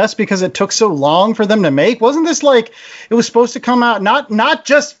incoherent mess because it took so long for them to make? Wasn't this like it was supposed to come out not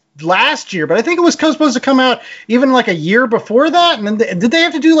just last year, but I think it was supposed to come out even like a year before that? And then did they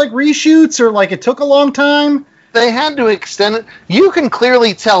have to do like reshoots or like it took a long time? They had to extend it. You can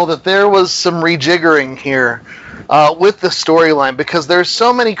clearly tell that there was some rejiggering here with the storyline because there's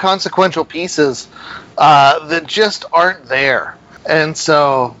so many consequential pieces that just aren't there. And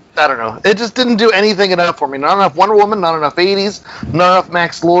so, I don't know. It just didn't do anything enough for me. Not enough Wonder Woman, not enough 80s, not enough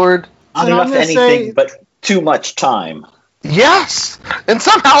Max Lord. Not enough anything, but too much time. Yes! And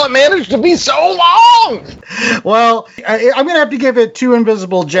somehow it managed to be so long! Well, I'm going to have to give it 2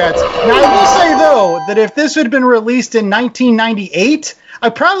 invisible jets. Now, I will say, though, that if this had been released in 1998, I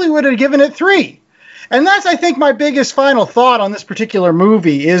probably would have given it 3. And that's, I think, my biggest final thought on this particular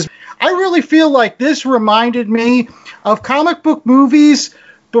movie is I really feel like this reminded me of comic book movies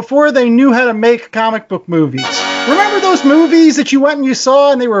before they knew how to make comic book movies. Remember those movies that you went and you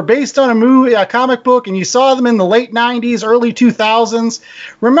saw and they were based on a comic book, and you saw them in the late 90s, early 2000s?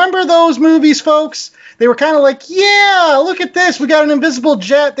 Remember those movies, folks? They were kind of like, yeah, look at this. We got an invisible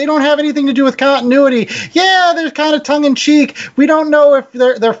jet. They don't have anything to do with continuity. Yeah, they're kind of tongue-in-cheek. We don't know if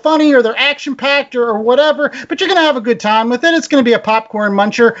they're funny or they're action-packed or whatever, but you're going to have a good time with it. It's going to be a popcorn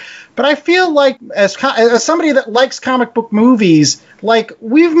muncher. But I feel like, as somebody that likes comic book movies, like,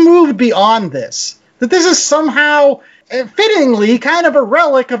 we've moved beyond this. That this is somehow, fittingly, kind of a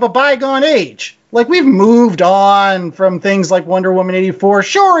relic of a bygone age. Like, we've moved on from things like Wonder Woman 84.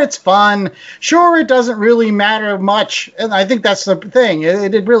 Sure, it's fun. Sure, it doesn't really matter much. And I think that's the thing.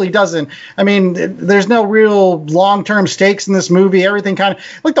 It really doesn't. I mean, there's no real long-term stakes in this movie. Everything kind of,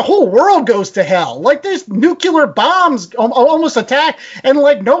 like, the whole world goes to hell. Like, there's nuclear bombs almost attack, and,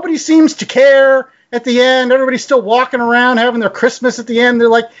 like, nobody seems to care. At the end, everybody's still walking around having their Christmas at the end. They're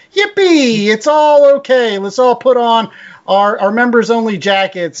like, yippee, it's all okay. Let's all put on our members-only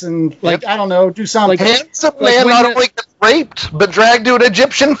jackets and, like, I don't know, do something. Handsome man not only gets raped, but dragged to an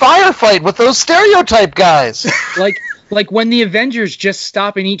Egyptian firefight with those stereotype guys. Like when the Avengers just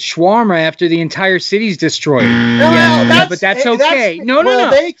stop and eat shawarma after the entire city's destroyed. But that's okay. No.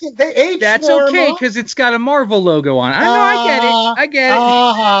 They ate that's shawarma. Okay, because it's got a Marvel logo on it. I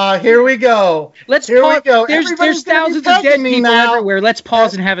get it. Here we go. Let's pause. There's thousands of dead people everywhere. Let's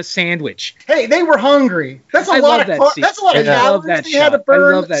pause and have a sandwich. Hey, they were hungry. That's a lot of calories they had to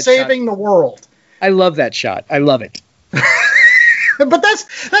burn saving the world. I love that shot. I love it. But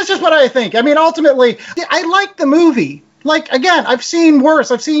that's just what I think. I mean, ultimately, I like the movie. Like, again, I've seen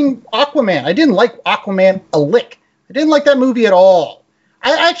worse. I've seen Aquaman. I didn't like Aquaman a lick. I didn't like that movie at all.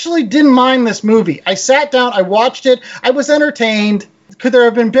 I actually didn't mind this movie. I sat down, I watched it, I was entertained. Could there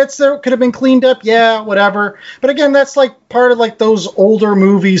have been bits that could have been cleaned up? Yeah, whatever. But again, that's like part of like those older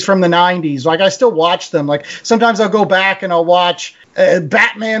movies from the 90s. Like, I still watch them. Like, sometimes I'll go back and I'll watch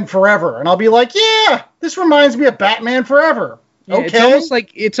Batman Forever, and I'll be like, yeah, this reminds me of Batman Forever. Yeah, okay.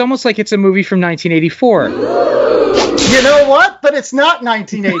 It's almost like it's a movie from 1984. You know what? But it's not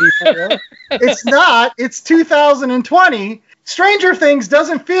 1984. It's not. It's 2020. Stranger Things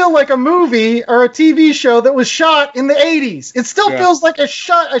doesn't feel like a movie or a TV show that was shot in the 80s. It still feels like a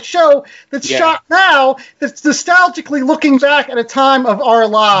show that's shot now, that's nostalgically looking back at a time of our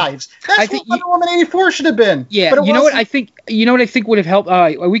lives. That's what Wonder Woman 84 should have been. Yeah, but you know what I think would have helped?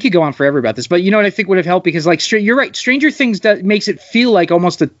 We could go on forever about this, but you know what I think would have helped? Because, like, you're right, Stranger Things makes it feel like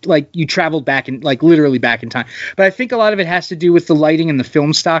almost like you traveled back in, like, literally back in time. But I think a lot of it has to do with the lighting and the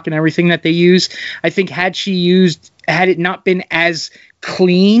film stock and everything that they use. I think had it not been as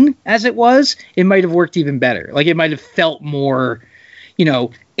clean as it was, it might have worked even better. Like, it might have felt more,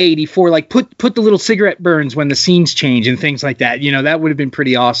 84. Like, put the little cigarette burns when the scenes change and things like that. That would have been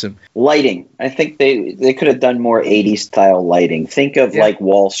pretty awesome. Lighting. I think they could have done more 80s style lighting. Think of like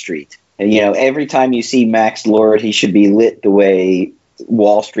Wall Street. And, every time you see Max Lord, he should be lit the way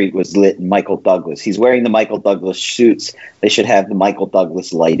Wall Street was lit in Michael Douglas. He's wearing the Michael Douglas suits. They should have the Michael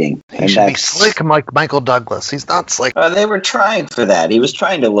Douglas lighting. He should be slick like Michael Douglas. He's not slick. They were trying for that. He was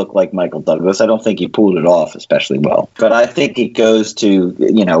trying to look like Michael Douglas. I don't think he pulled it off especially well. But I think it goes to,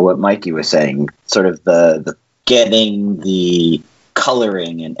 what Mikey was saying, sort of the getting the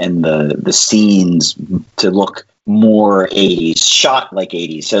coloring and the scenes to look more 80s, shot like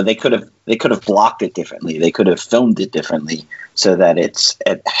 80s. So they could have blocked it differently. They could have filmed it differently so that it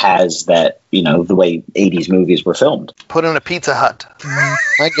has that, the way 80s movies were filmed. Put in a Pizza Hut.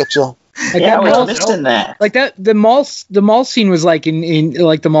 I get you. Like, I was missing that. Like that, the mall scene was like in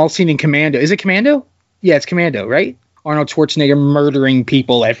like the mall scene in Commando. Is it Commando? Yeah, it's Commando, right? Arnold Schwarzenegger murdering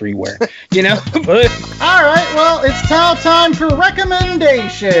people everywhere, But all right, well, it's now time for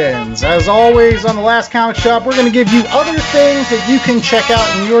recommendations. As always, on the Last Comic Shop, we're going to give you other things that you can check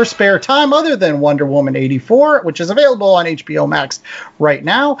out in your spare time other than Wonder Woman 84, which is available on HBO Max right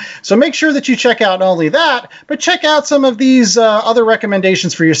now. So make sure that you check out not only that, but check out some of these other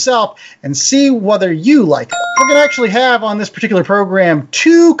recommendations for yourself and see whether you like them. We're going to actually have on this particular program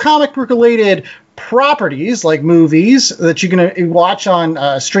 2 comic book-related properties, like movies that you can watch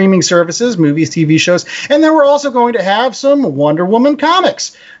on streaming services, movies, TV shows, and then we're also going to have some Wonder Woman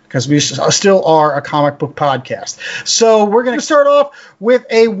comics, because we still are a comic book podcast. So we're going to start off with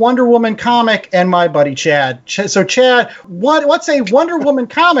a Wonder Woman comic and my buddy Chad. So Chad, what's a Wonder Woman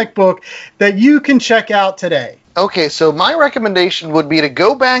comic book that you can check out today? Okay, so my recommendation would be to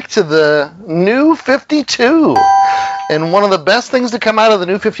go back to the New 52. And one of the best things to come out of the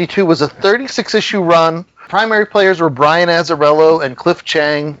New 52 was a 36-issue run Primary players were Brian Azzarello and Cliff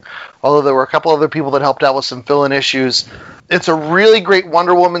Chang, although there were a couple other people that helped out with some fill-in issues. It's a really great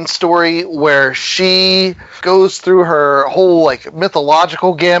Wonder Woman story where she goes through her whole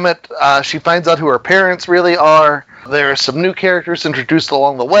mythological gamut. She finds out who her parents really are. There are some new characters introduced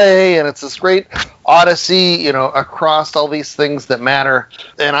along the way, and it's this great odyssey, across all these things that matter.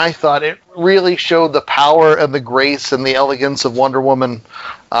 And I thought it really showed the power and the grace and the elegance of Wonder Woman,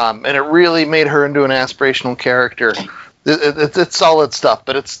 and it really made her into an aspirational character. It's solid stuff,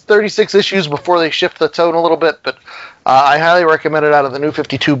 but it's 36 issues before they shift the tone a little bit. But I highly recommend it out of the New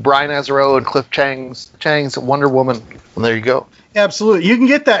 52, Brian Azzarello and Cliff Chang's Wonder Woman. And there you go. Absolutely. You can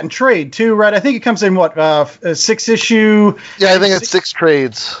get that in trade, too, right? I think it comes in, a 6-issue? Yeah, I think it's 6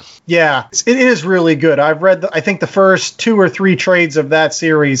 trades. Yeah, it is really good. I've read, I think, the first 2 or 3 trades of that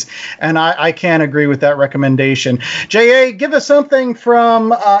series, and I can't agree with that recommendation. J.A., give us something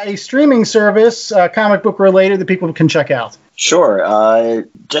from a streaming service, comic book related, that people can check out. Sure.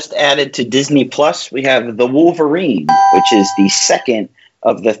 Just added to Disney Plus, we have The Wolverine, which is the second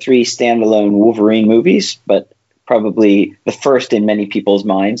of the 3 standalone Wolverine movies, but probably the first in many people's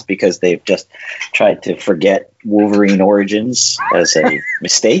minds because they've just tried to forget Wolverine Origins as a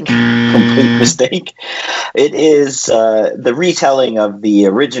mistake, complete mistake. It is the retelling of the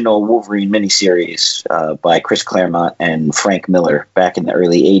original Wolverine miniseries by Chris Claremont and Frank Miller back in the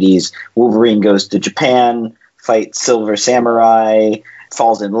early 80s. Wolverine goes to Japan, fights Silver Samurai,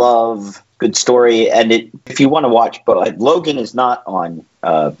 falls in love. Good story. And if you want to watch, but Logan is not on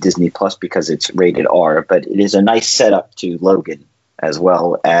Disney Plus because it's rated R, but it is a nice setup to Logan, as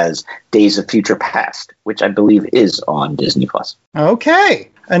well as Days of Future Past, which I believe is on Disney Plus.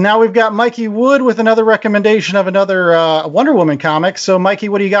 Okay. And now we've got Mikey Wood with another recommendation of another Wonder Woman comic. So, Mikey,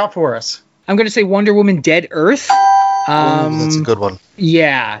 what do you got for us? I'm going to say Wonder Woman Dead Earth. That's a good one.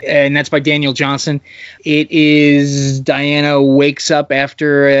 Yeah, and that's by Daniel Johnson. It is Diana wakes up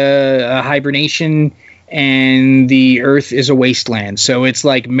after a hibernation, and the Earth is a wasteland. So it's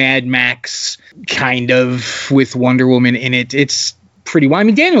like Mad Max, kind of, with Wonder Woman in it. It's pretty wild. I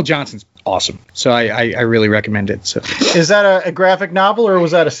mean, Daniel Johnson's awesome, so I really recommend it. So, is that a graphic novel or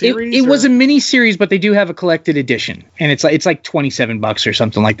was that a series? It was a mini series, but they do have a collected edition, and it's like $27 or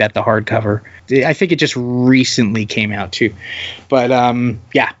something like that. The hardcover. I think it just recently came out too, but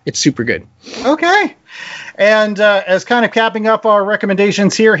yeah, it's super good. Okay. And as kind of capping up our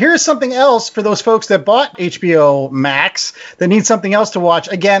recommendations here, here's something else for those folks that bought HBO Max that need something else to watch.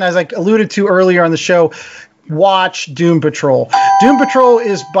 Again, as I alluded to earlier on the show, watch Doom Patrol. Doom Patrol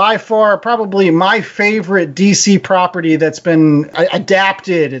is by far probably my favorite DC property that's been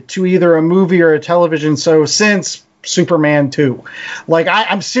adapted to either a movie or a television show since Superman 2.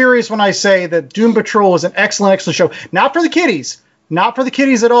 I'm serious when I say that Doom Patrol is an excellent show. Not for the kiddies. Not for the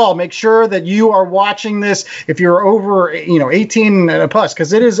kiddies at all. Make sure that you are watching this if you're over 18 and plus,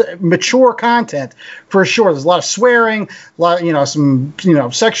 because it is mature content for sure. There's a lot of swearing, a lot, some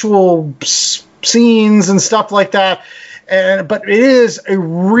sexual scenes and stuff like that. But it is a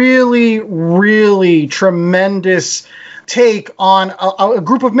really, really tremendous take on a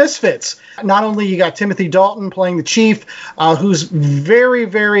group of misfits. Not only you got Timothy Dalton playing the chief, who's very,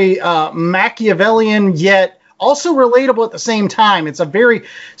 very Machiavellian, yet also relatable at the same time. It's a very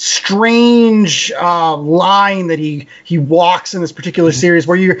strange line that he walks in this particular series,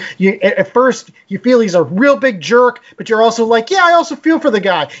 where you at first you feel he's a real big jerk, but you're also like, yeah, I also feel for the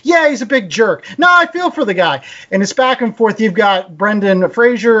guy. Yeah, he's a big jerk. No, I feel for the guy. And it's back and forth. You've got Brendan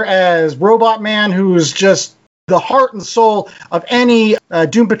Fraser as Robot Man, who's just the heart and soul of any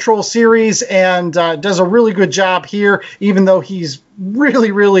Doom Patrol series, and does a really good job here, even though he's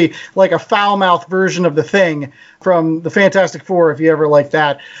really, really like a foul-mouthed version of the Thing from the Fantastic Four, if you ever like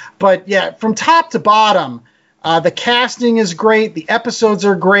that. But yeah, from top to bottom, the casting is great. The episodes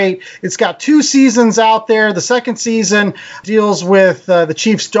are great. It's got 2 seasons out there. The second season deals with the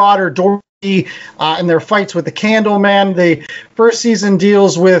Chief's daughter, Dorothy, and their fights with the Candleman. The first season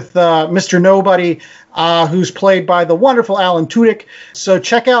deals with Mr. Nobody, who's played by the wonderful Alan Tudyk. So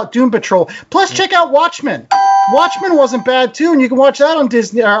check out Doom Patrol. Plus, check out Watchmen. Watchmen wasn't bad, too, and you can watch that on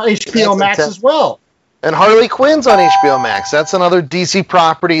Disney or HBO Max as well. And Harley Quinn's on HBO Max. That's another DC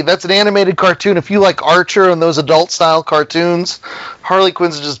property. That's an animated cartoon. If you like Archer and those adult-style cartoons, Harley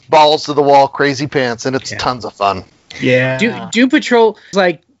Quinn's just balls to the wall, crazy pants, and it's tons of fun. Yeah. Doom Patrol is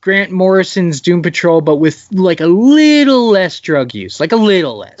like Grant Morrison's Doom Patrol, but with like a little less drug use, like a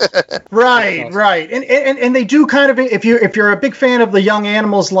little less. Right. And they do kind of, if you're a big fan of the Young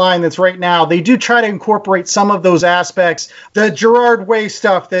Animals line that's right now, they do try to incorporate some of those aspects, the Gerard Way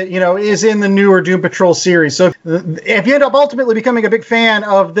stuff that, is in the newer Doom Patrol series. So if you end up ultimately becoming a big fan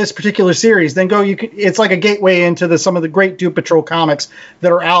of this particular series, then it's like a gateway into some of the great Doom Patrol comics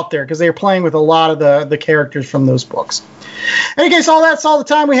that are out there, because they're playing with a lot of the characters from those books. In any case, that's all the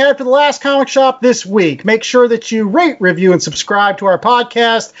time we had for the Last Comic Shop this week. Make sure that you rate, review, and subscribe to our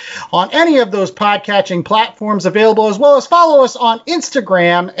podcast on any of those podcatching platforms available, as well as follow us on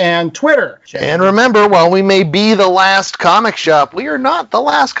Instagram and Twitter. And remember, while we may be the last comic shop, we are not the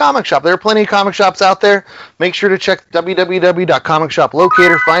last comic shop. There are plenty of comic shops out there. Make sure to check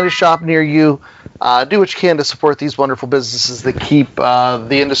www.comicshoplocator. Find a shop near you. Do what you can to support these wonderful businesses that keep the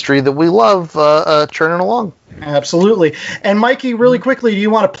industry that we love churning along. Absolutely. And Mikey, really quickly, do you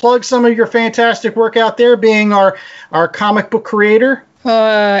want to plug some of your fantastic work out there, being our comic book creator?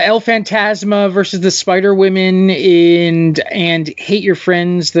 El Phantasma versus the Spider Women and Hate Your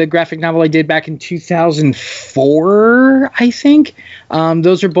Friends, the graphic novel I did back in 2004, I think.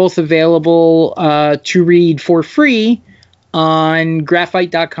 Those are both available to read for free on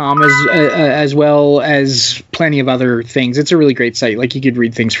graphite.com as well as plenty of other things. It's a really great site. Like, you could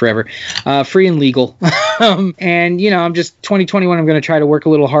read things forever. Free and legal. And, I'm just 2021, I'm going to try to work a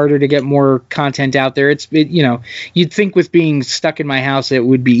little harder to get more content out there. You'd think with being stuck in my house it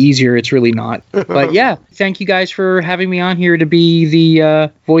would be easier. It's really not. But yeah, thank you guys for having me on here to be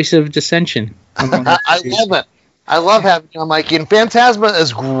the voice of dissension. I love it. I love having you on, Mikey. And Phantasma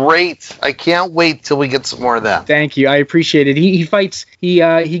is great. I can't wait till we get some more of that. Thank you. I appreciate it. He fights.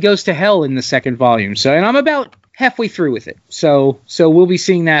 He goes to hell in the second volume. So, and I'm about halfway through with it. So we'll be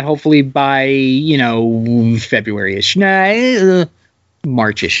seeing that hopefully by February-ish.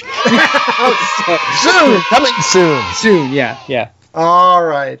 March-ish. Coming soon. Soon. Yeah. All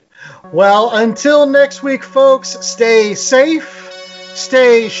right. Well, until next week, folks. Stay safe.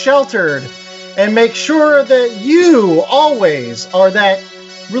 Stay sheltered. And make sure that you always are that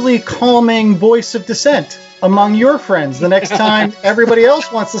really calming voice of dissent among your friends the next time everybody else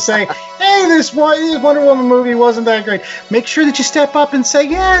wants to say, hey, this Wonder Woman movie wasn't that great. Make sure that you step up and say,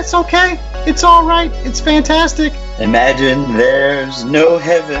 yeah, it's okay. It's all right. It's fantastic. Imagine there's no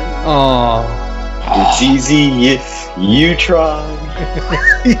heaven. Oh. It's easy if you try.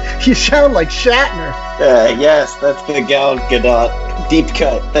 You sound like Shatner. Yes, that's the Gal Godot deep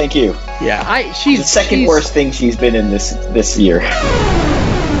cut. Thank you. Yeah, she's the second worst thing she's been in this year.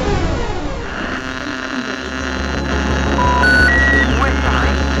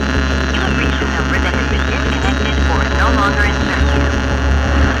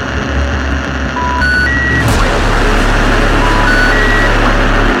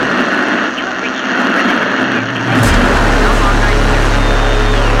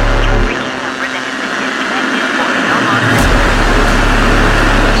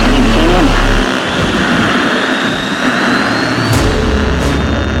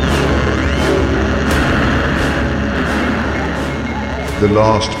 The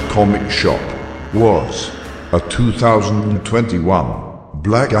Last Comic Shop was a 2021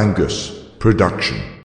 Black Angus production.